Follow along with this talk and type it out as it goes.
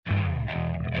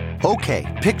Okay,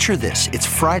 picture this. It's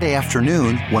Friday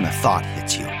afternoon when a thought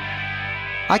hits you.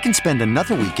 I can spend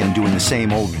another weekend doing the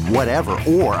same old whatever,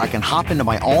 or I can hop into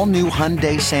my all-new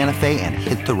Hyundai Santa Fe and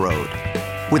hit the road.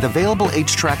 With available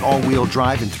H-Track all-wheel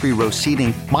drive and 3-row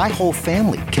seating, my whole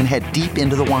family can head deep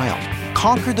into the wild.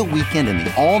 Conquer the weekend in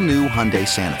the all-new Hyundai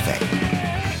Santa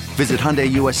Fe. Visit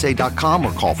HyundaiUSA.com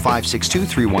or call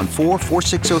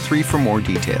 562-314-4603 for more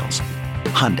details.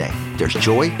 Hyundai, there's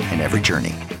joy in every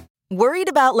journey. Worried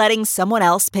about letting someone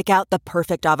else pick out the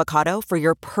perfect avocado for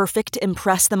your perfect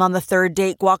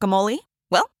impress-them-on-the-third-date guacamole?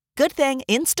 Well, good thing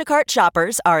Instacart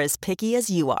shoppers are as picky as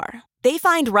you are. They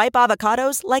find ripe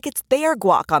avocados like it's their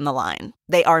guac on the line.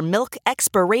 They are milk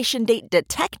expiration date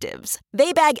detectives.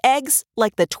 They bag eggs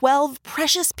like the 12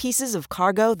 precious pieces of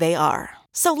cargo they are.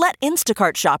 So let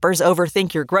Instacart shoppers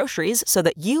overthink your groceries so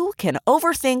that you can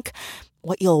overthink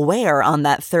what you'll wear on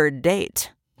that third date.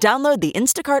 Download the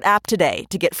Instacart app today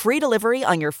to get free delivery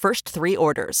on your first 3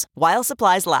 orders, while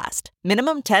supplies last.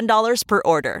 Minimum $10 per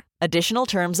order. Additional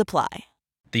terms apply.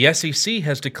 The SEC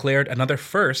has declared another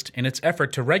first in its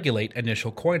effort to regulate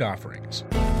initial coin offerings.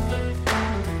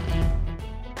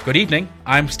 Good evening,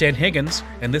 I'm Stan Higgins,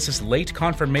 and this is Late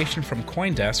Confirmation from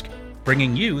CoinDesk,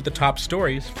 bringing you the top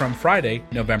stories from Friday,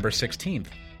 November 16th.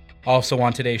 Also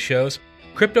on today's shows,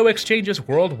 crypto exchanges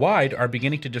worldwide are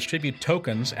beginning to distribute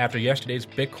tokens after yesterday's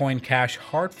Bitcoin Cash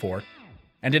hard fork,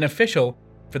 and an official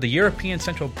for the European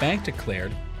Central Bank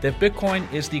declared that Bitcoin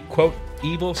is the, quote,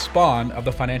 evil spawn of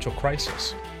the financial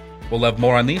crisis. We'll have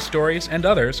more on these stories and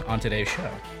others on today's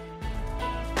show.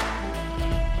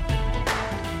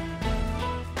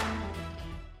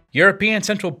 European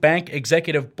Central Bank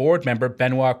Executive Board member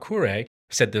Benoit Cœuré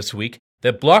said this week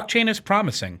that blockchain is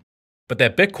promising, but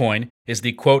that Bitcoin is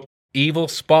the, quote, evil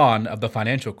spawn of the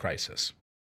financial crisis.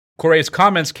 Cœuré's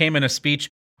comments came in a speech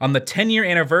on the 10-year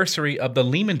anniversary of the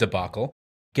Lehman debacle,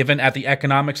 given at the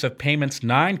Economics of Payments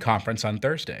 9 conference on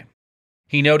Thursday.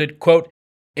 He noted, quote,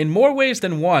 in more ways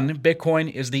than one,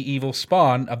 Bitcoin is the evil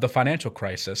spawn of the financial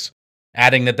crisis,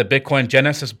 adding that the Bitcoin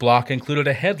Genesis block included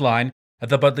a headline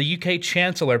about the UK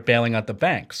Chancellor bailing out the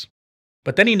banks.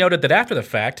 But then he noted that after the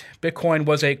fact, Bitcoin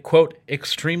was a, quote,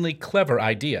 extremely clever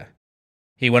idea.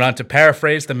 He went on to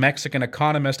paraphrase the Mexican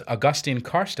economist Agustin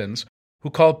Carstens,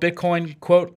 who called Bitcoin,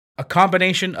 quote, a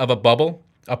combination of a bubble,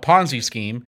 a Ponzi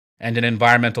scheme, and an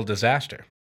environmental disaster.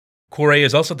 Cœuré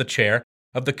is also the chair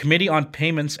of the Committee on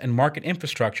Payments and Market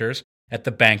Infrastructures at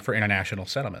the Bank for International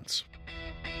Settlements.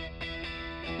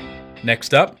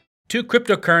 Next up, 2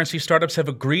 cryptocurrency startups have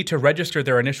agreed to register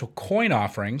their initial coin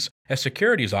offerings as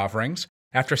securities offerings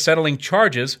after settling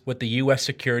charges with the U.S.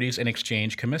 Securities and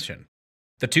Exchange Commission.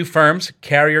 The 2 firms,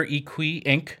 Carrier Equi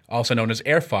Inc., also known as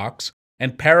AirFox,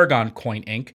 and Paragon Coin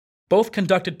Inc., both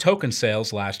conducted token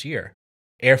sales last year.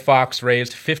 AirFox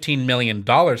raised $15 million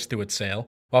through its sale,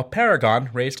 while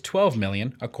Paragon raised $12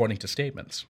 million, according to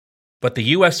statements. But the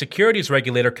U.S. securities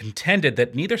regulator contended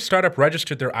that neither startup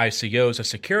registered their ICOs as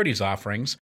securities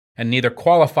offerings, and neither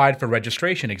qualified for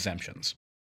registration exemptions.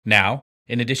 Now,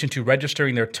 in addition to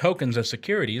registering their tokens as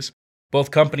securities, both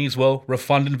companies will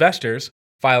refund investors,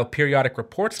 file periodic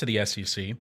reports to the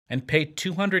SEC, and pay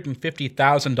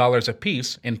 $250,000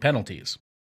 apiece in penalties.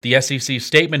 The SEC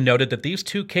statement noted that these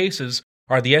 2 cases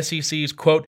are the SEC's,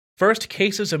 quote, first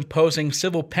cases imposing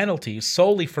civil penalties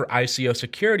solely for ICO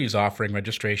securities offering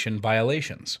registration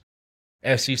violations.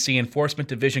 SEC Enforcement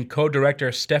Division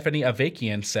Co-Director Stephanie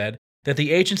Avakian said that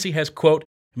the agency has, quote,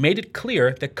 made it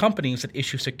clear that companies that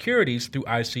issue securities through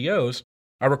ICOs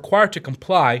are required to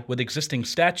comply with existing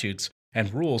statutes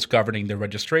and rules governing the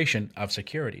registration of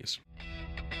securities.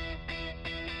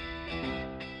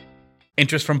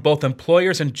 Interest from both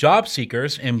employers and job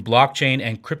seekers in blockchain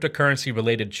and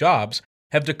cryptocurrency-related jobs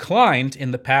have declined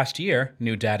in the past year,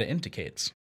 new data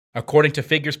indicates. According to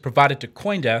figures provided to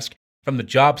CoinDesk from the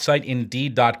job site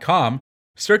Indeed.com,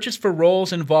 searches for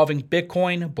roles involving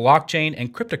Bitcoin, blockchain,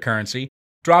 and cryptocurrency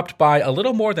dropped by a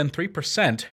little more than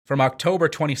 3% from October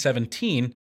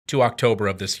 2017 to October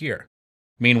of this year.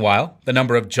 Meanwhile, the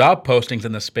number of job postings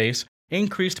in the space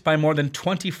increased by more than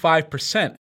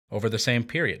 25% over the same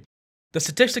period. The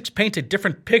statistics paint a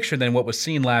different picture than what was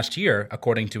seen last year,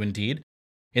 according to Indeed.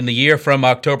 In the year from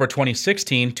October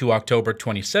 2016 to October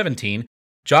 2017,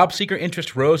 job seeker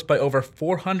interest rose by over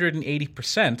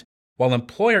 480%, while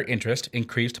employer interest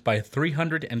increased by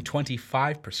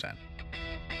 325%.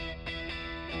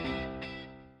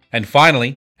 And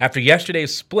finally, after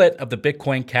yesterday's split of the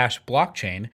Bitcoin Cash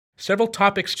blockchain, several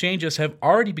top exchanges have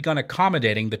already begun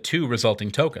accommodating the 2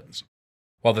 resulting tokens.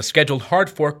 While the scheduled hard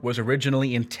fork was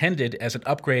originally intended as an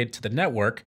upgrade to the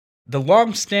network, the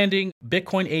long-standing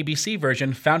Bitcoin ABC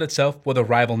version found itself with a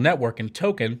rival network and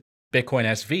token Bitcoin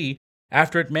SV,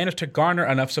 after it managed to garner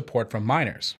enough support from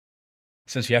miners.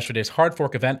 Since yesterday's hard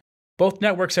fork event, both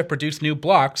networks have produced new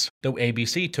blocks, though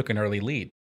ABC took an early lead.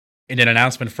 In an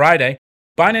announcement Friday,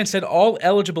 Binance said all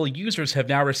eligible users have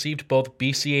now received both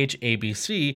BCH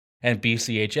ABC and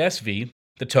BCH SV,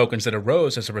 the tokens that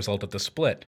arose as a result of the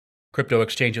split. Crypto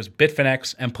exchanges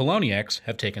Bitfinex and Poloniex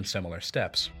have taken similar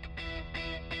steps.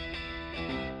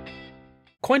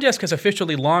 CoinDesk has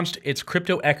officially launched its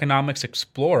Crypto Economics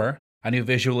Explorer, a new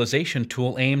visualization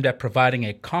tool aimed at providing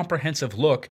a comprehensive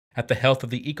look at the health of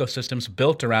the ecosystems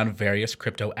built around various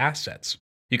crypto assets.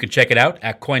 You can check it out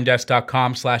at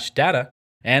coindesk.com/data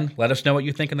and let us know what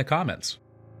you think in the comments.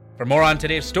 For more on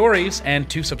today's stories and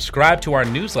to subscribe to our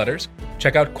newsletters,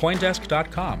 check out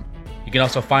coindesk.com. You can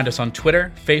also find us on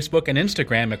Twitter, Facebook, and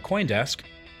Instagram at CoinDesk,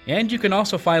 and you can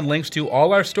also find links to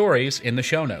all our stories in the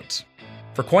show notes.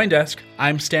 For CoinDesk,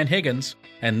 I'm Stan Higgins,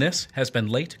 and this has been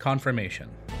Late Confirmation.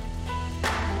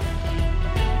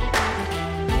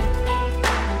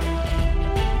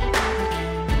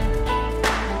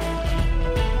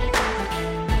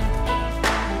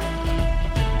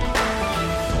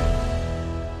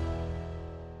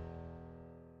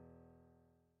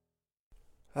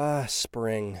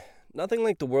 Spring. Nothing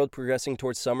like the world progressing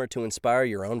towards summer to inspire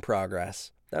your own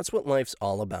progress. That's what life's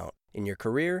all about. In your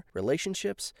career,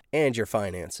 relationships, and your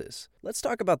finances. Let's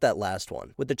talk about that last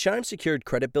one. With the Chime Secured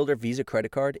Credit Builder Visa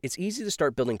Credit Card, it's easy to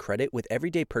start building credit with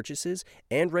everyday purchases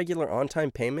and regular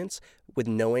on-time payments with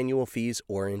no annual fees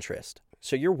or interest.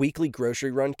 So your weekly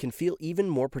grocery run can feel even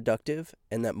more productive,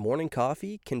 and that morning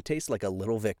coffee can taste like a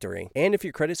little victory. And if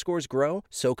your credit scores grow,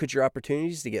 so could your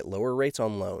opportunities to get lower rates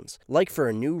on loans. Like for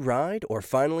a new ride or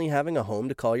finally having a home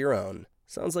to call your own.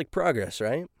 Sounds like progress,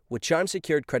 right? With Chime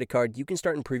Secured Credit Card, you can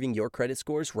start improving your credit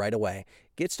scores right away.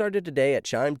 Get started today at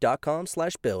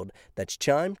chime.com/build. That's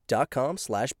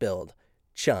chime.com/build.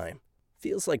 Chime.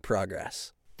 Feels like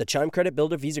progress. The Chime Credit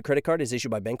Builder Visa Credit Card is issued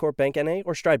by Bancorp Bank N.A.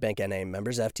 or Stride Bank N.A.,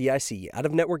 members FDIC.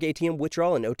 Out-of-network ATM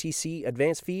withdrawal and OTC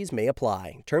advance fees may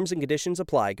apply. Terms and conditions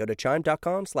apply. Go to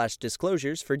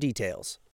chime.com/disclosures for details.